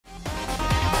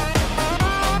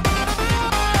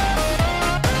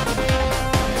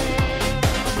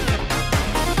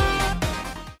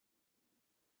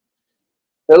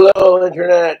Hello,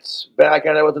 Internet. Back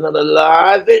at it with another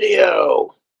live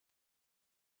video.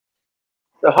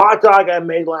 The hot dog I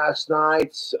made last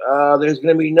night, there's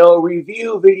going to be no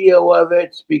review video of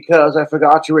it because I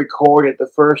forgot to record it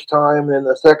the first time, and then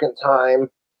the second time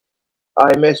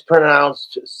I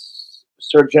mispronounced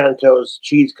Sargento's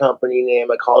cheese company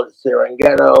name. I called it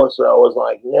Serenghetto, so I was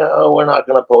like, no, we're not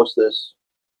going to post this.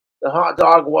 The hot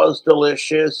dog was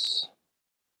delicious.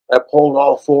 I pulled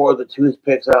all four of the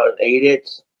toothpicks out and ate it.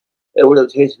 It would have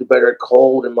tasted better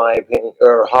cold, in my opinion,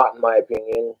 or hot, in my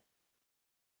opinion.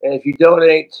 And if you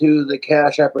donate to the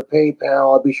Cash App or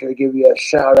PayPal, I'll be sure to give you a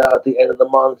shout out at the end of the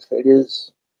month. It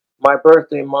is my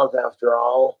birthday month, after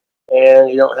all, and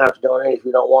you don't have to donate if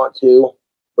you don't want to,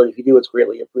 but if you do, it's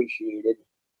greatly appreciated.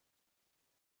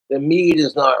 The meat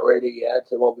is not ready yet.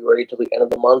 It won't be ready till the end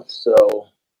of the month, so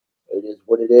it is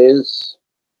what it is.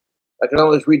 I can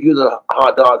always redo the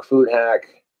hot dog food hack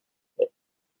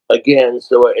again,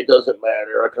 so it doesn't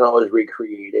matter. I can always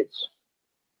recreate it.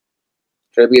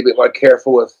 Try to be a bit more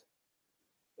careful with,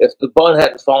 if the bun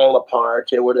hadn't fallen apart,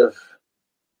 it would have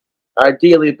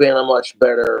ideally been a much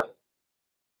better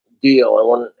deal. And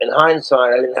when, in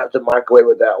hindsight, I didn't have to microwave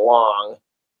it that long.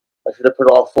 I should have put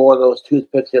all four of those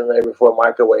toothpicks in there before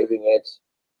microwaving it,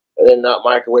 and then not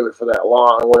microwave it for that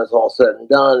long. When it's all said and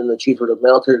done, and the cheese would have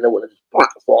melted, and it would have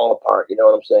just fallen apart. You know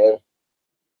what I'm saying?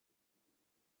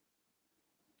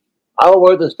 I'll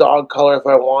wear this dog color if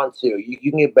I want to. You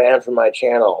can get banned from my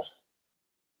channel.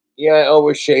 Yeah, I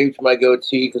overshaved my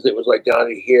goatee because it was like down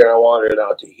to here. I wanted it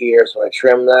out to here, so I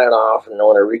trimmed that off, and I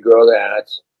want to regrow that.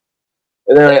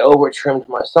 And then I over-trimmed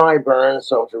my sideburns,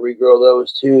 so to regrow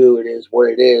those too, it is what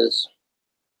it is.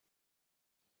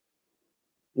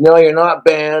 No, you're not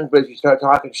banned, but if you start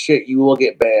talking shit, you will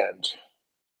get banned.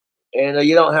 And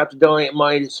you don't have to donate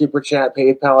money to Super Chat,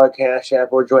 PayPal, or Cash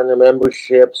App, or join the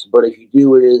memberships, but if you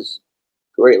do, it is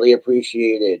greatly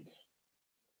appreciated.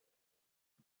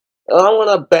 I'm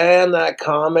going to ban that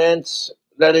comment.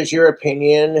 That is your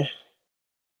opinion.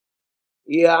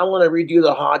 Yeah, I'm going to redo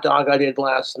the hot dog I did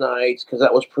last night because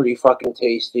that was pretty fucking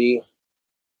tasty.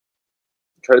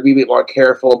 Try to be a bit more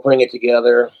careful in putting it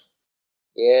together.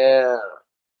 Yeah.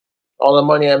 All the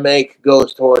money I make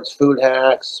goes towards food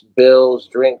hacks, bills,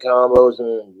 drink combos,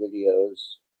 and videos.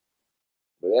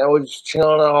 But yeah, we're just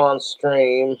chilling out on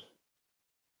stream.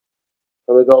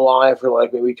 We go live for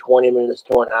like maybe 20 minutes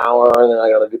to an hour, and then I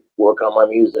gotta work on my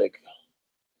music.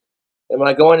 Am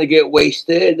I going to get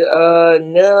wasted?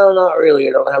 No, not really.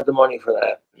 I don't have the money for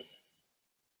that.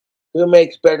 Who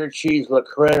makes better cheese,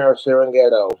 Lacrin or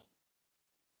Serenghetto?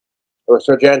 Or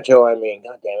Sargento, I mean.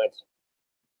 God damn it.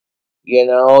 You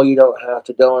know, you don't have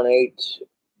to donate,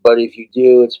 but if you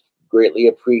do, it's greatly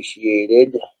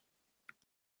appreciated.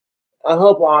 I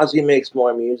hope Ozzy makes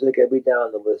more music. I'd be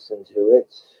down to listen to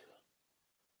it.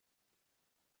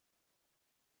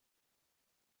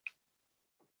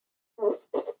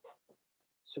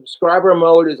 Subscriber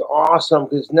mode is awesome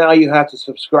because now you have to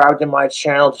subscribe to my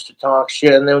channel just to talk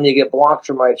shit, and then when you get blocked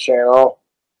from my channel,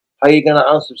 how are you going to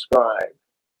unsubscribe?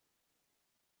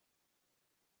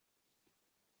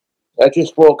 I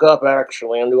just woke up,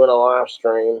 actually. I'm doing a live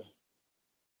stream.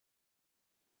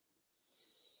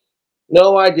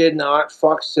 No, I did not.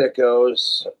 Fuck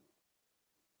sickos.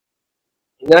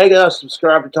 Now you gotta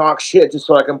subscribe to talk shit just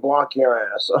so I can block your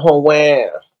ass. Oh,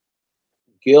 wow.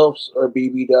 Gilfs or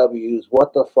BBWs?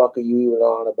 What the fuck are you even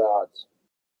on about?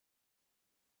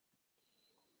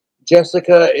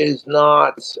 Jessica is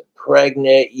not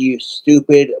pregnant, you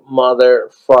stupid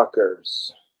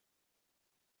motherfuckers.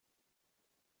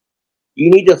 You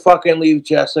need to fucking leave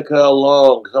Jessica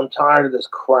alone because I'm tired of this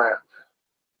crap.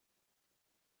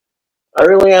 I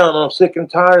really am. I'm sick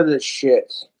and tired of this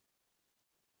shit.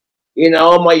 You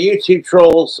know, my YouTube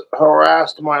trolls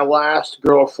harassed my last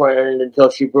girlfriend until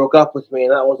she broke up with me,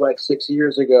 and that was like 6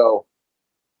 years ago.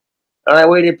 And I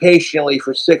waited patiently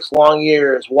for 6 long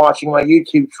years, watching my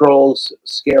YouTube trolls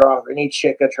scare off any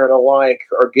chick I try to like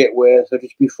or get with or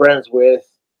just be friends with.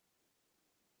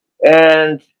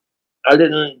 And I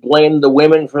didn't blame the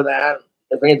women for that.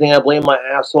 If anything, I blame my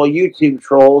asshole YouTube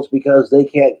trolls because they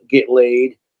can't get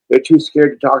laid. They're too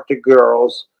scared to talk to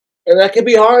girls. And that can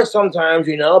be hard sometimes,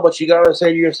 you know, but you gotta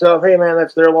say to yourself, hey man,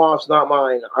 that's their loss, not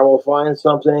mine. I will find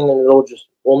something and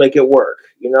we'll make it work,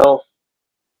 you know?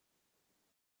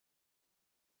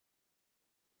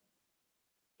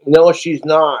 No, she's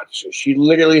not. She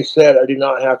literally said I do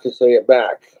not have to say it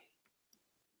back.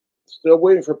 Still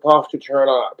waiting for Puff to turn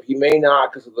up. He may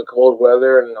not because of the cold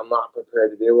weather, and I'm not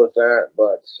prepared to deal with that,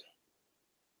 but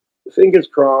fingers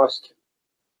crossed.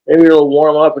 Maybe it'll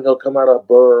warm up and he'll come out of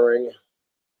burrowing.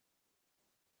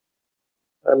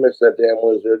 I miss that damn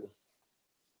lizard.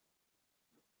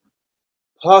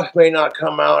 Hawk may not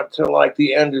come out till like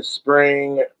the end of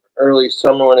spring, early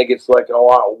summer when it gets like a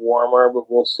lot warmer, but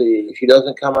we'll see. If she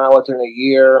doesn't come out within a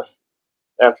year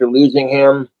after losing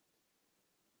him,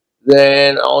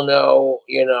 then I'll know,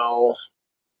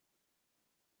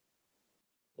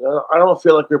 I don't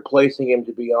feel like replacing him,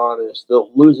 to be honest.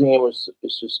 Losing him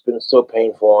it's just been so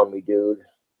painful on me, dude.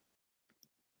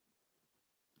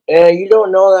 And you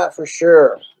don't know that for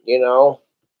sure, I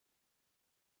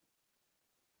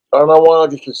don't want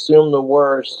to just assume the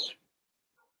worst.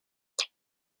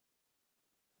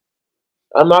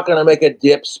 I'm not going to make a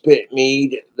dip spit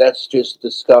mead. That's just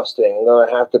disgusting. I'm going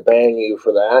to have to ban you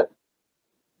for that.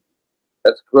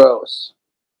 That's gross.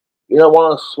 You don't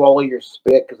want to swallow your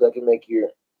spit because that can make you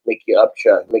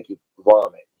upchuck, make you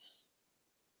vomit.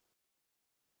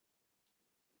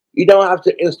 You don't have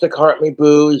to Instacart me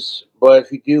booze, but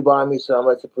if you do buy me some,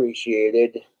 it's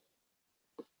appreciated.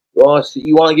 You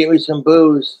want to give me some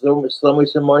booze? Throw me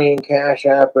some money in Cash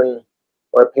App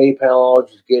or PayPal. I'll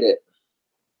just get it.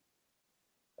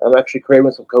 I'm actually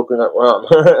craving some coconut rum.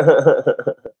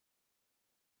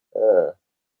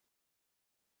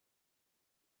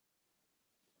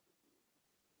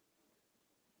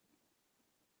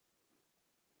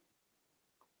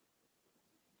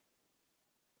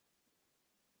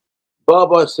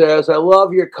 Bubba says, I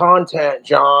love your content,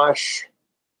 Josh.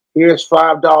 Here's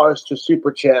 $5 to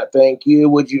Super Chat. Thank you.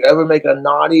 Would you ever make a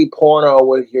naughty porno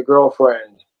with your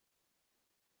girlfriend?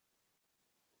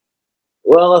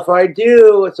 Well, if I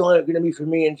do, it's only going to be for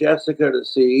me and Jessica to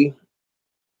see.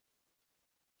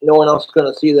 No one else is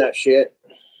going to see that shit.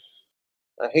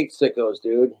 I hate sickos,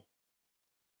 dude.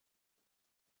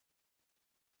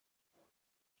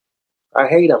 I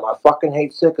hate them. I fucking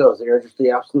hate sickos. They're just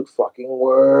the absolute fucking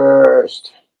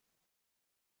worst.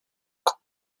 If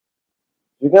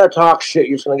you're going to talk shit,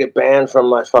 you're just going to get banned from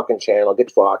my fucking channel.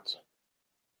 Get fucked.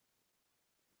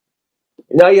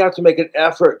 Now you have to make an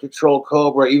effort to troll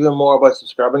Cobra even more by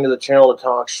subscribing to the channel to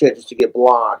talk shit just to get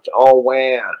blocked. Oh,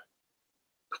 wow.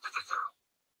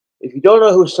 If you don't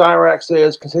know who Cyrax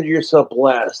is, consider yourself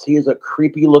blessed. He is a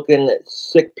creepy-looking,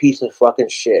 sick piece of fucking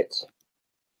shit.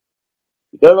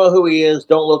 If you don't know who he is,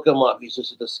 don't look him up. He's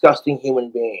just a disgusting human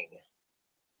being.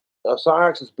 Now,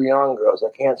 Cyrax is beyond gross.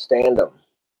 I can't stand him.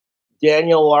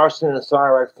 Daniel Larson and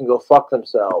Cyrax can go fuck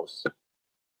themselves.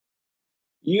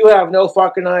 You have no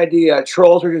fucking idea.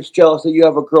 Trolls are just jealous that you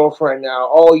have a girlfriend now.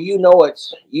 Oh, you know it.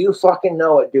 You fucking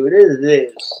know it, dude. It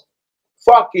is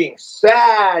fucking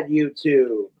sad,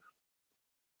 YouTube.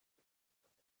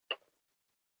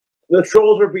 The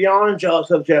trolls are beyond jealous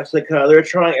of Jessica. They're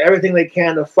trying everything they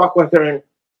can to fuck with her. And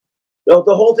the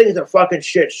whole thing is a fucking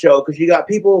shit show because you got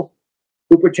people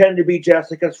who pretend to be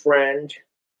Jessica's friend.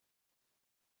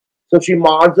 So she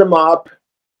mods them up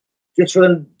just for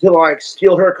them to, like,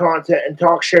 steal her content and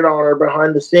talk shit on her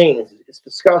behind the scenes. It's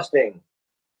disgusting.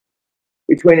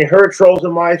 Between her trolls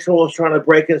and my trolls trying to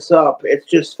break us up, it's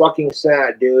just fucking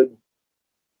sad, dude.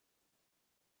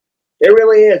 It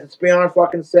really is. It's beyond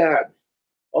fucking sad.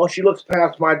 Oh, she looks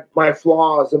past my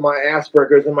flaws and my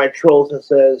Asperger's and my trolls and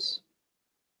says,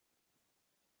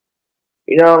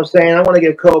 you know what I'm saying? I want to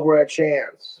give Cobra a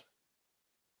chance.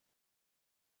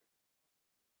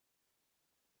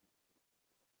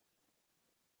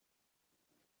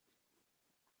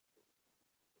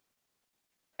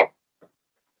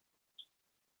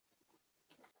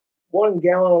 One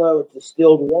gallon of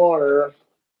distilled water.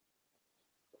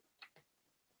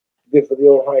 Good for the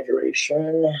old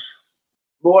hydration.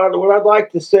 But what I'd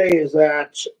like to say is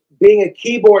that being a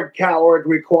keyboard coward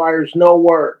requires no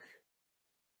work.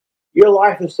 Your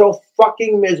life is so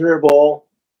fucking miserable.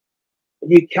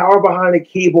 You cower behind a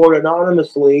keyboard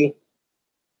anonymously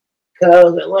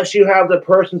because unless you have the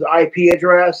person's IP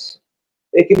address,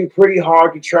 it can be pretty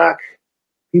hard to track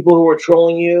people who are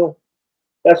trolling you.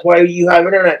 That's why you have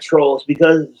internet trolls,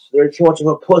 because they're too much of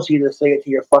a pussy to say it to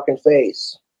your fucking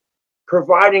face.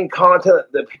 Providing content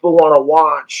that people want to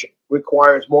watch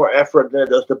requires more effort than it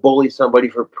does to bully somebody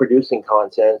for producing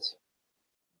content.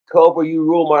 Cobra, you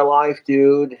rule my life,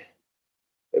 dude.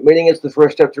 Admitting it's the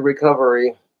first step to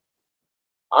recovery.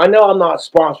 I know I'm not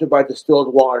sponsored by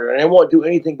distilled water, and it won't do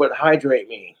anything but hydrate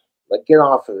me. Like, get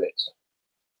off of it.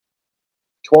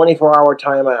 24-hour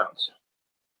timeout.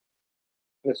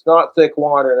 It's not thick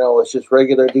water, no. It's just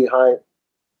regular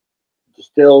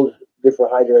distilled, good for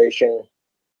hydration.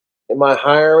 Am I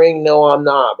hiring? No, I'm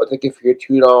not. But thank you for your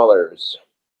 $2.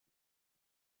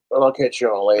 Well, I'll catch you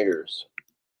on laters.